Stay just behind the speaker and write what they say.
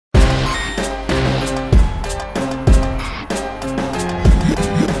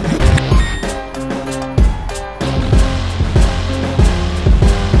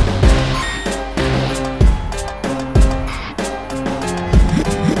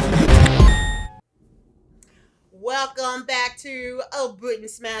welcome back to Button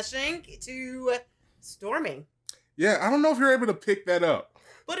Smashing to Storming. Yeah, I don't know if you're able to pick that up.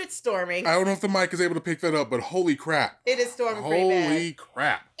 But it's storming. I don't know if the mic is able to pick that up, but holy crap. It is storming pretty bad. Holy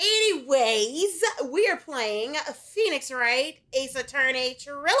crap. Anyways, we are playing Phoenix Wright Ace Attorney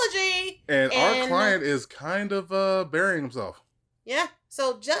Trilogy. And our client is kind of burying himself. Yeah.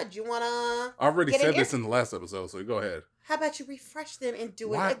 So, Judge, you want to... I already said this in the last episode, so go ahead. How about you refresh them and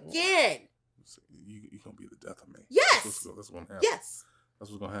do it again? You're going to be the death of me. Yes. That's what's going to happen. Yes.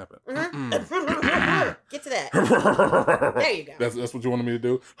 That's what's going to happen. Mm-hmm. Get to that. There you go. That's what you wanted me to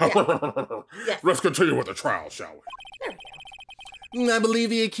do? Yeah. Yes. Let's continue with the trial, shall we? There we go. I believe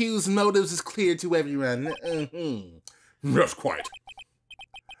the accused's motives is clear to everyone. Yes, quite.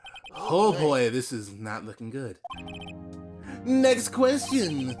 Oh boy, this is not looking good. Next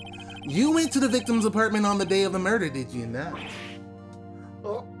question. You went to the victim's apartment on the day of the murder, did you not?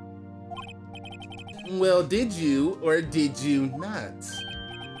 Oh. Well, did you or did you not?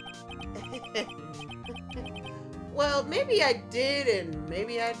 Well, maybe I did and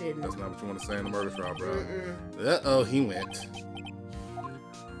maybe I didn't. That's not what you want to say in the murder trial, bro. Uh-oh, he went.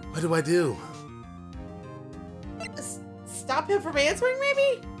 What do I do? Stop him from answering,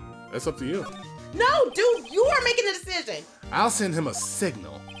 maybe? That's up to you. No, dude, you are making the decision. I'll send him a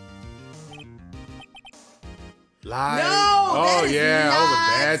signal. Lie. No, Oh, yeah, not... that was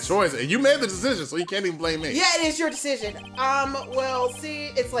a bad choice. And you made the decision, so you can't even blame me. Yeah, it is your decision. Well,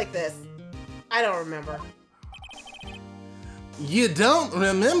 see, it's like this. I don't remember. You don't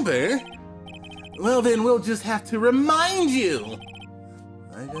remember? Well, then we'll just have to remind you.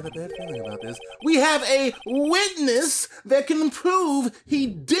 I got a bad feeling about this. We have a witness that can prove he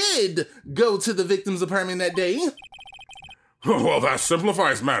did go to the victim's apartment that day. Well, that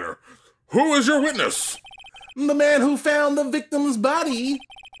simplifies matter. Who is your witness? The man who found the victim's body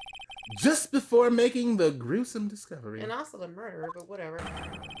just before making the gruesome discovery. And also the murderer, but whatever.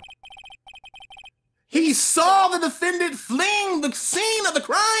 He saw the defendant fleeing the scene of the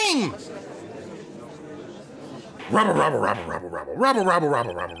crime! Rabble, rabble, rabble, rabble, rabble, rabble, rabble,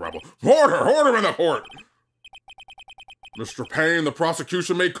 rabble, rabble, rabble. Order in the court! Mr. Payne, the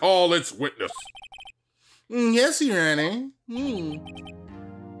prosecution may call its witness. Yes, Your Honor.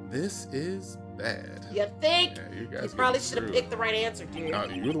 This is bad. You think? Yeah, you probably should have picked the right answer, dude.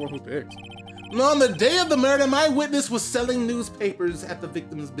 You're the one who picked. On the day of the murder, my witness was selling newspapers at the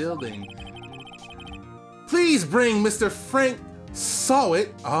victim's building. Please bring Mr. Frank saw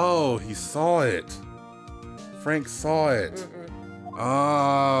it. Oh, he saw it. Frank saw it.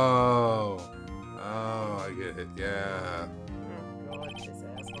 Oh, I get it. Yeah. Oh God, this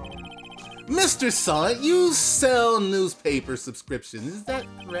asshole. Mr. Saw it, you sell newspaper subscriptions. Is that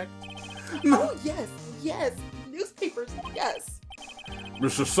correct? Oh yes, newspapers, yes.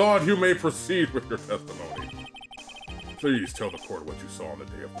 Mr. Saad, you may proceed with your testimony. Please tell the court what you saw on the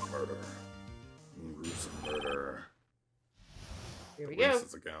day of the murder. Gruesome murder. Here we go.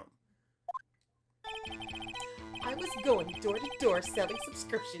 Account. I was going door to door selling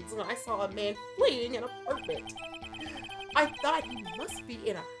subscriptions when I saw a man fleeing an apartment. I thought he must be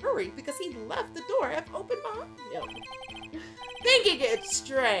in a hurry because he left the door half open behind him. Thinking it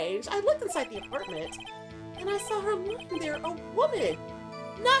strange, I looked inside the apartment and I saw her lying there, a woman,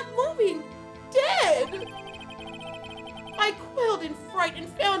 not moving, dead. I quailed in fright and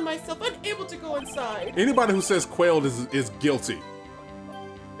found myself unable to go inside. Anybody who says quailed is guilty.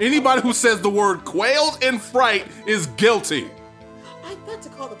 Anybody who says the word quailed in fright is guilty. I thought to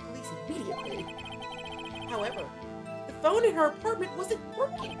call the police immediately. However, the phone in her apartment wasn't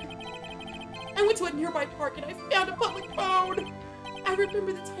working. I went to a nearby park and I found a public phone. I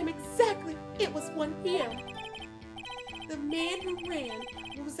remember the time exactly. It was 1 p.m. The man who ran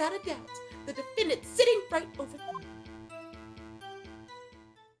was without a doubt the defendant sitting right over there.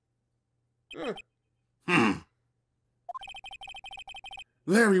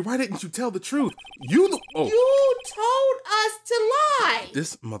 Larry, why didn't you tell the truth? You told us to lie.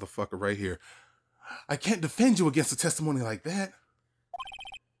 This motherfucker right here. I can't defend you against a testimony like that.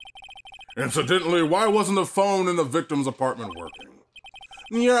 Incidentally, why wasn't the phone in the victim's apartment working?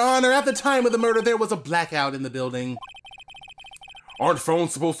 Your Honor, at the time of the murder, there was a blackout in the building. Aren't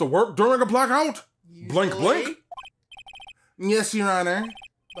phones supposed to work during a blackout? Blink, blink. Yes, Your Honor.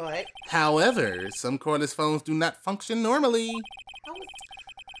 But? However, some cordless phones do not function normally.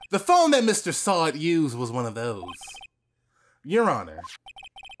 The phone that Mr. Sawed used was one of those. Your Honor,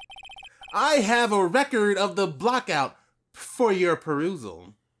 I have a record of the blackout for your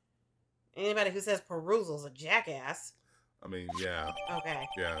perusal. Anybody who says perusal's a jackass. I mean, yeah. Okay.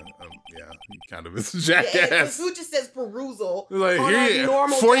 Yeah, he kind of is a Yeah, jackass. who just says perusal Like, on a here,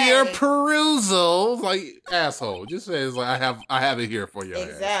 normal for day? your perusal, like, asshole. Just says, like, I have it here for you.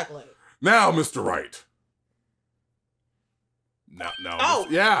 Exactly. Now, Mr. Wright. No. Oh,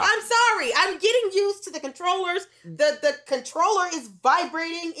 yeah. I'm sorry. I'm getting used to the controllers. The controller is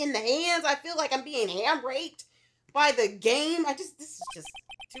vibrating in the hands. I feel like I'm being hand raped by the game. This is just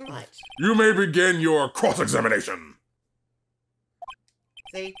too much. You may begin your cross-examination.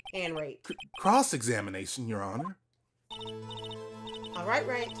 See? Hand rape. Cross-examination, Your Honor. All right,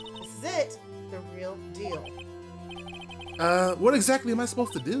 Wright. This is it. The real deal. What exactly am I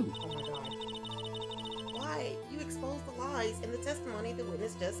supposed to do? Oh my God. Why? You exposed the lies in the testimony the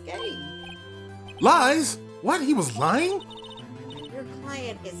witness just gave. Lies? What? He was lying? Your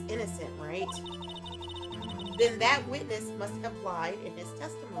client is innocent, right? Then that witness must have lied in his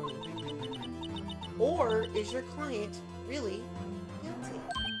testimony. Or is your client really guilty?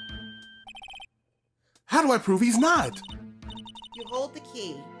 How do I prove he's not? You hold the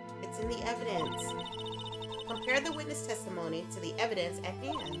key. It's in the evidence. Compare the witness testimony to the evidence at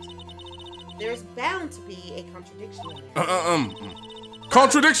hand. There's bound to be a contradiction in there.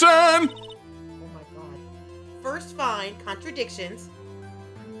 Contradiction! Oh my God. First find contradictions.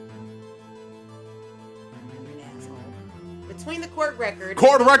 You're an asshole. Between the court record.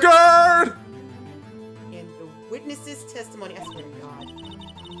 Court record! And the witness's testimony. I swear to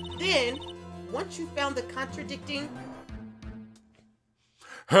God. Then, once you found the contradicting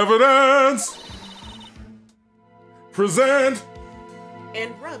Evidence! Present!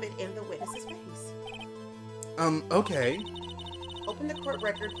 and rub it in the witness's face. Okay. Open the court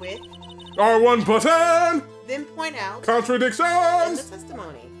record with, R1 button! then point out in the Contradictions!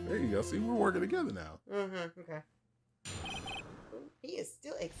 testimony. There you go. See, we're working together now. Okay. He is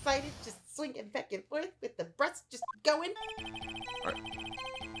still excited, just swinging back and forth with the breasts just going. All right.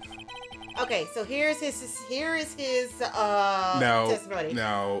 Okay, so here is his testimony.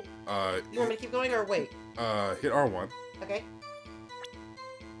 Now, You want me to keep going or wait? hit R1. Okay.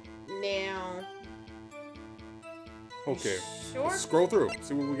 Now. Okay. Sure. Scroll through.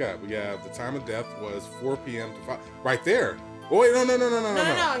 See what we got. We have the time of death was 4 p.m. to 5. Right there. Oh, wait, no.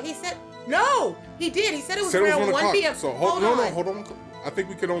 No. He said no. He did. He said it was Said it was around 1 p.m. So hold on. hold on. I think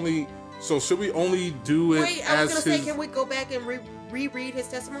we could only. So should we only do it Wait, I was as gonna his? say, can we go back and reread his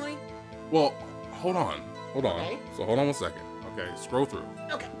testimony? Well, hold on. Okay. So hold on 1 second. Okay, scroll through.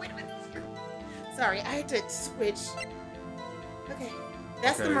 Okay, wait a minute. Sorry, I had to switch. Okay,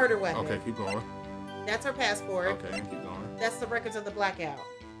 that's the murder weapon. Okay, keep going. That's her passport. Okay, keep going. That's the records of the blackout.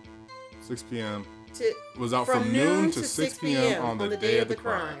 6 p.m. To was out from noon to 6 p.m. on the day of the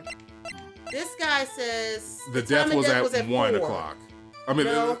crime. This guy says The death was at 1 4. o'clock. I mean,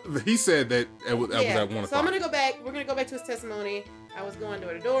 No. he said that it was at 1 o'clock. So I'm gonna go back. We're gonna go back to his testimony. I was going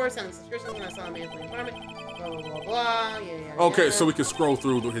door to door, selling subscriptions when I saw a man playing apartment. Blah blah blah blah. Yeah. Okay, yeah. so we can scroll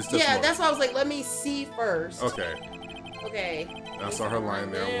through his testimony. Yeah, that's why I was like, let me see first. Okay. Okay. I saw her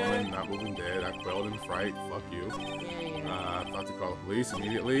lying there, woman not moving dead. I quelled in fright. Fuck you. Yeah. I thought to call the police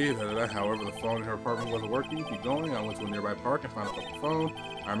immediately. However, the phone in her apartment wasn't working. Keep going. I went to a nearby park and found a fucking phone.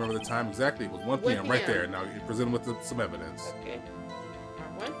 I remember the time exactly. It was 1 p.m. right there. Now you present with some evidence. Okay.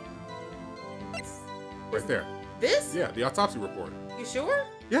 What? Right there. This? Yeah, the autopsy report. You sure?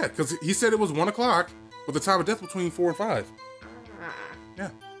 Yeah, because he said it was 1 o'clock, but the time of death between 4 and 5. Ah. Yeah.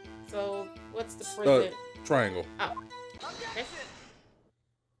 So what's the present? Triangle. Oh. Okay.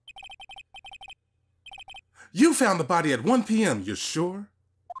 You found the body at 1 p.m. You sure?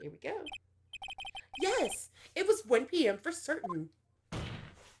 Here we go. Yes, it was 1 p.m. for certain.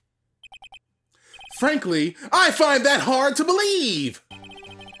 Frankly, I find that hard to believe.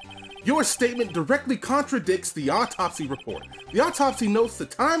 Your statement directly contradicts the autopsy report. The autopsy notes the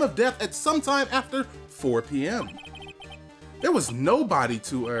time of death at sometime after 4 p.m. There was no body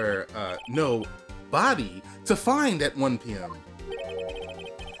to find at 1 p.m.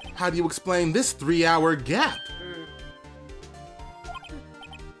 How do you explain this 3-hour gap?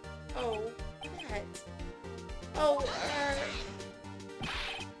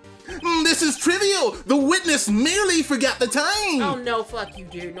 This is trivial. The witness merely forgot the time. Oh no, fuck you,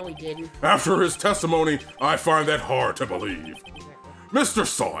 dude. No, he didn't. After his testimony, I find that hard to believe. Mr.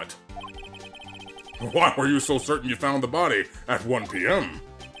 Sawit, why were you so certain you found the body at 1 p.m.?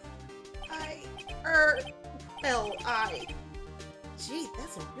 Gee,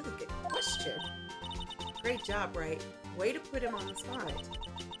 that's a really good question. Great job, Wright. Way to put him on the spot.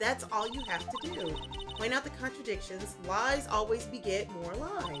 That's all you have to do. Point out the contradictions. Lies always beget more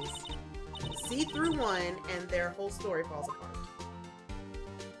lies. See through one, and their whole story falls apart.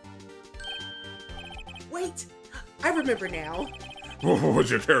 Wait! I remember now. Would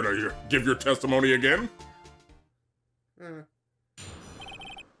you care to give your testimony again? All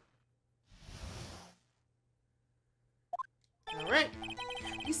right.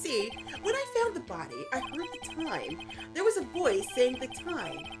 You see, when I found the body, I heard the time. There was a voice saying the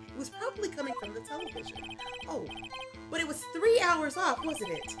time. It was probably coming from the television. Oh, but it was 3 hours off,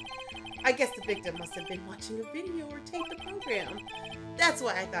 wasn't it? I guess the victim must have been watching a video or taped the program. That's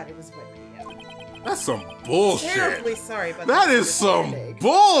why I thought it was 1 p.m. That's some bullshit. Terribly sorry about that. That is some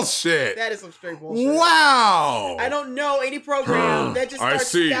bullshit. That is some straight bullshit. Wow. I don't know any program that just starts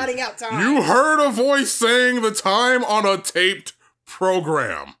spouting out time. You heard a voice saying the time on a taped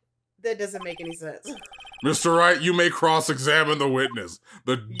program. That doesn't make any sense. Mr. Wright, you may cross-examine the witness.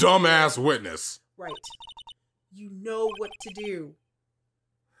 The dumbass witness. Right. You know what to do.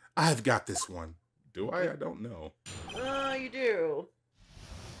 I've got this one. Do I? I don't know. Oh, you do.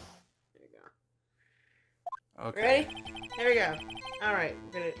 There you go. Okay. Ready? Here we go. All right.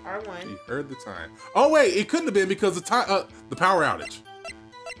 We're gonna R1. He heard the time. Oh wait, it couldn't have been because the power outage.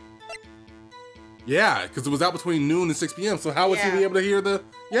 Yeah, because it was out between noon and 6 p.m. So how would she be able to hear the?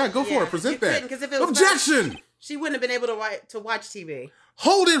 Yeah, go for it. Present that. If it was Objection! She wouldn't have been able to watch TV.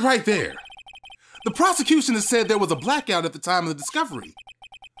 Hold it right there. The prosecution has said there was a blackout at the time of the discovery.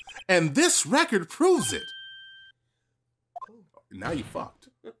 And this record proves it. Now you fucked.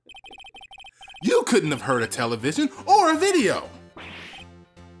 You couldn't have heard a television or a video.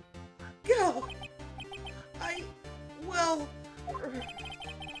 Go. Well...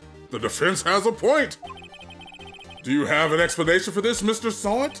 The defense has a point. Do you have an explanation for this, Mr.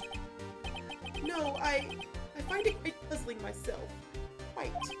 Salt? No, I find it quite puzzling myself.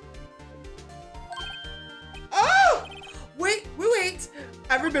 Quite. Oh! Wait.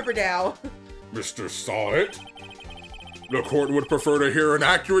 I remember now. Mr. Salt? The court would prefer to hear an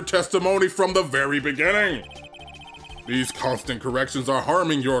accurate testimony from the very beginning. These constant corrections are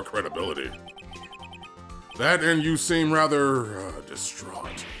harming your credibility. That and you seem rather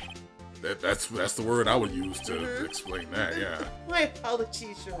distraught. That's the word I would use to explain that, yeah. My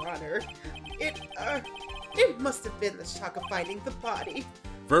apologies, Your Honor. It must have been the shock of finding the body.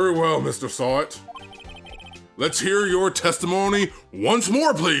 Very well, Mr. Salt. Let's hear your testimony once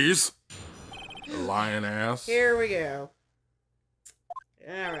more, please. Lion ass. Here we go.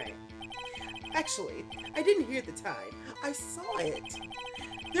 All right. Actually, I didn't hear the time. I saw it.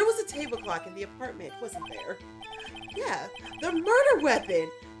 There was a table clock in the apartment, wasn't there? Yeah, the murder weapon.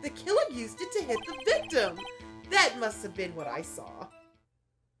 The killer used it to hit the victim. That must have been what I saw.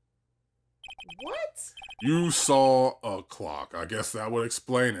 What? You saw a clock. I guess that would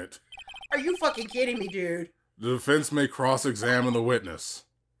explain it. Are you fucking kidding me, dude? The defense may cross-examine the witness.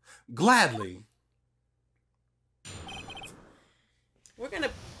 Gladly. We're gonna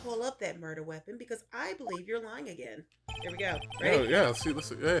pull up that murder weapon because I believe you're lying again. Here we go. Ready? Yeah, let's see.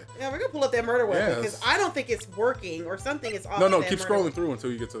 Yeah, we're gonna pull up that murder weapon because I don't think it's working or something is off. No, keep scrolling through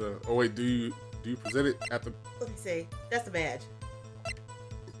until you get to the. Oh wait, do you present it at the? Let me see. That's the badge.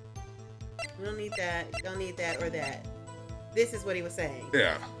 We don't need that. Don't need that or that. This is what he was saying.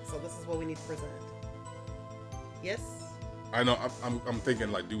 Yeah. So this is what we need to present. Yes. I know. I'm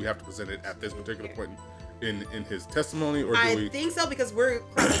thinking like, do we have to present it at this particular point in his testimony, or do I think so because we're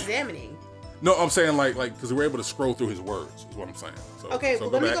cross-examining. No, I'm saying like because we're able to scroll through his words. Is what I'm saying. So, okay, so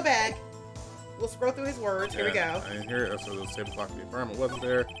let me go back. We'll scroll through his words. Here we go. I didn't hear it. So the table clock in the apartment wasn't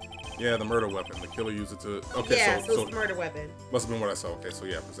there. Yeah, the murder weapon. The killer used it to. Okay, yeah, so it's the murder weapon. Must have been what I saw. Okay, so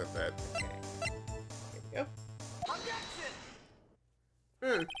yeah, present that. Okay.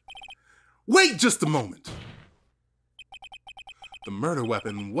 Here we go. Wait just a moment. The murder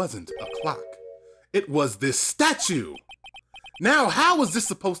weapon wasn't a clock. It was this statue. Now, how was this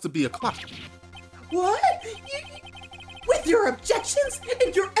supposed to be a clock? What? With your objections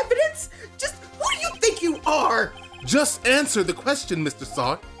and your evidence? Just who do you think you are? Just answer the question, Mr.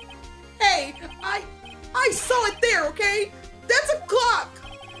 Sark. Hey, I saw it there, okay? That's a clock.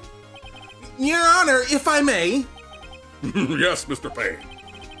 Your Honor, if I may. Yes, Mr. Payne.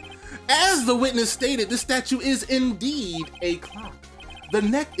 As the witness stated, the statue is indeed a clock. The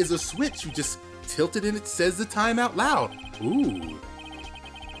neck is a switch. You just tilt it and it says the time out loud. Ooh.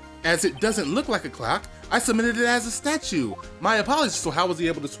 As it doesn't look like a clock, I submitted it as a statue. My apologies. So how was he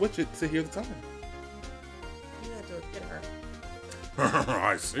able to switch it to hear the time? You had to hit her.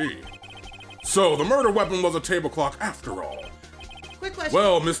 I see. So the murder weapon was a table clock after all. Quick question.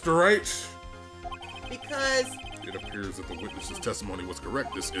 Well, Mr. Wright. Because it appears that the witness's testimony was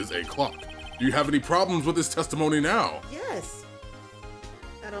correct. This is a clock. Do you have any problems with this testimony now? Yes.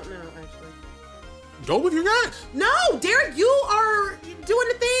 I don't know, actually. Go with your gut. No, Derek, you are doing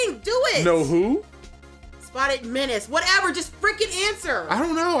the thing. Do it. No who? Spotted menace. Whatever, just freaking answer. I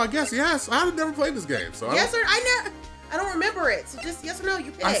don't know. I guess yes. I've never played this game, so Yes or I don't remember it. So just yes or no,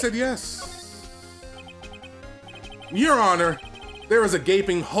 you pick. I said yes. Your Honor, there is a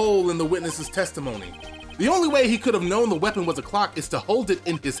gaping hole in the witness's testimony. The only way he could have known the weapon was a clock is to hold it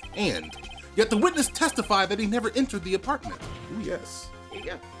in his hand. Yet the witness testified that he never entered the apartment. Ooh, yes. There you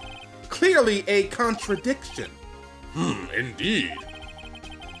go. Clearly a contradiction. Indeed.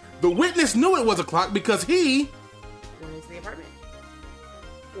 The witness knew it was a clock because he Went into the apartment.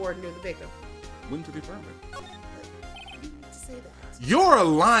 Or knew the victim. went to the apartment. You need to say that. You're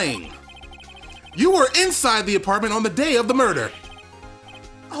lying. You were inside the apartment on the day of the murder.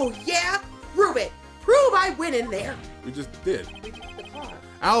 Oh yeah? Prove it. Prove I went in there. We just did. We did the clock.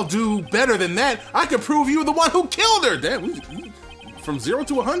 I'll do better than that. I can prove you were the one who killed her. Damn, from 0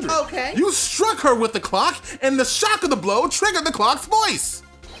 to 100. Okay. You struck her with the clock, and the shock of the blow triggered the clock's voice.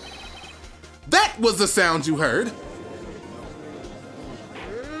 That was the sound you heard.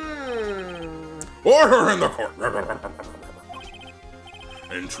 Order in the court.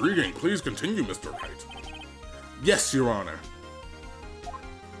 Intriguing. Please continue, Mr. Wright. Yes, Your Honor.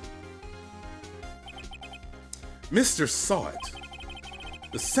 Mr. saw it.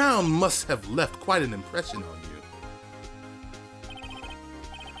 The sound must have left quite an impression on you.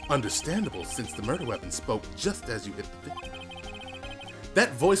 Understandable, since the murder weapon spoke just as you hit the victim.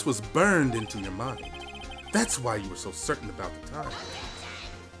 That voice was burned into your mind. That's why you were so certain about the time.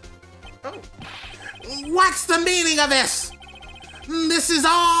 Oh. What's the meaning of this? This is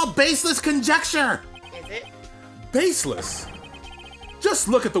all baseless conjecture. Is it? Baseless? Just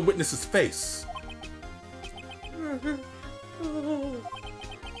look at the witness's face. I don't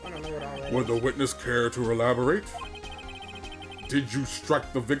know what all that Would the is. witness care to elaborate? Did you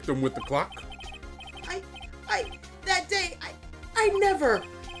strike the victim with the clock? That day, I never.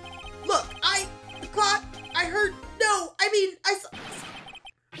 Look, the clock, I heard, no, I mean, I saw.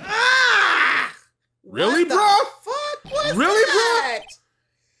 Ah! Really, What the bro? fuck was Really, that?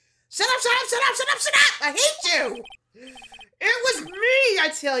 Shut up, shut up, shut up, shut up, shut up! I hate you! It was me, I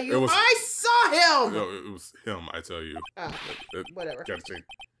tell you. It was- I saw him! No, it was him, I tell you. Whatever. Gotta change.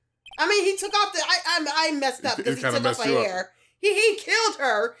 I mean, he took off the. I messed up It because he kinda took off messed my you up. hair. He killed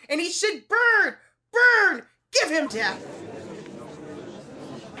her, and he should burn! Give him death!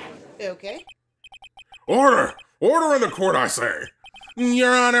 Okay. Order! Order in the court, I say!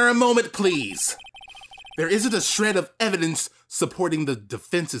 Your Honor, a moment, please. There isn't a shred of evidence supporting the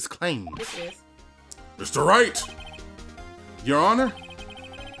defense's claims. This is. Mr. Wright! Your Honor,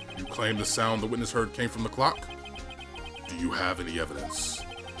 you claim the sound the witness heard came from the clock? Do you have any evidence?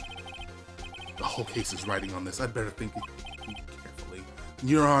 The whole case is riding on this. I'd better think carefully.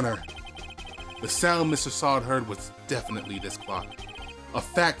 Your Honor, the sound Mr. Sod heard was definitely this clock. A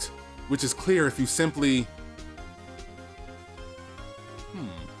fact which is clear if you simply...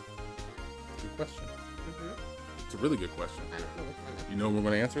 Good question. It's a really good question. I don't know which one. You know we're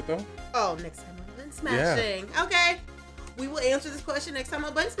going to answer it, though? Oh, next time on Button Smashing. Okay. We will answer this question next time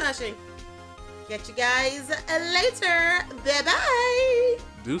on Button Smashing. Catch you guys later. Bye-bye.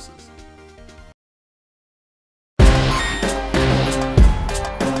 Deuces.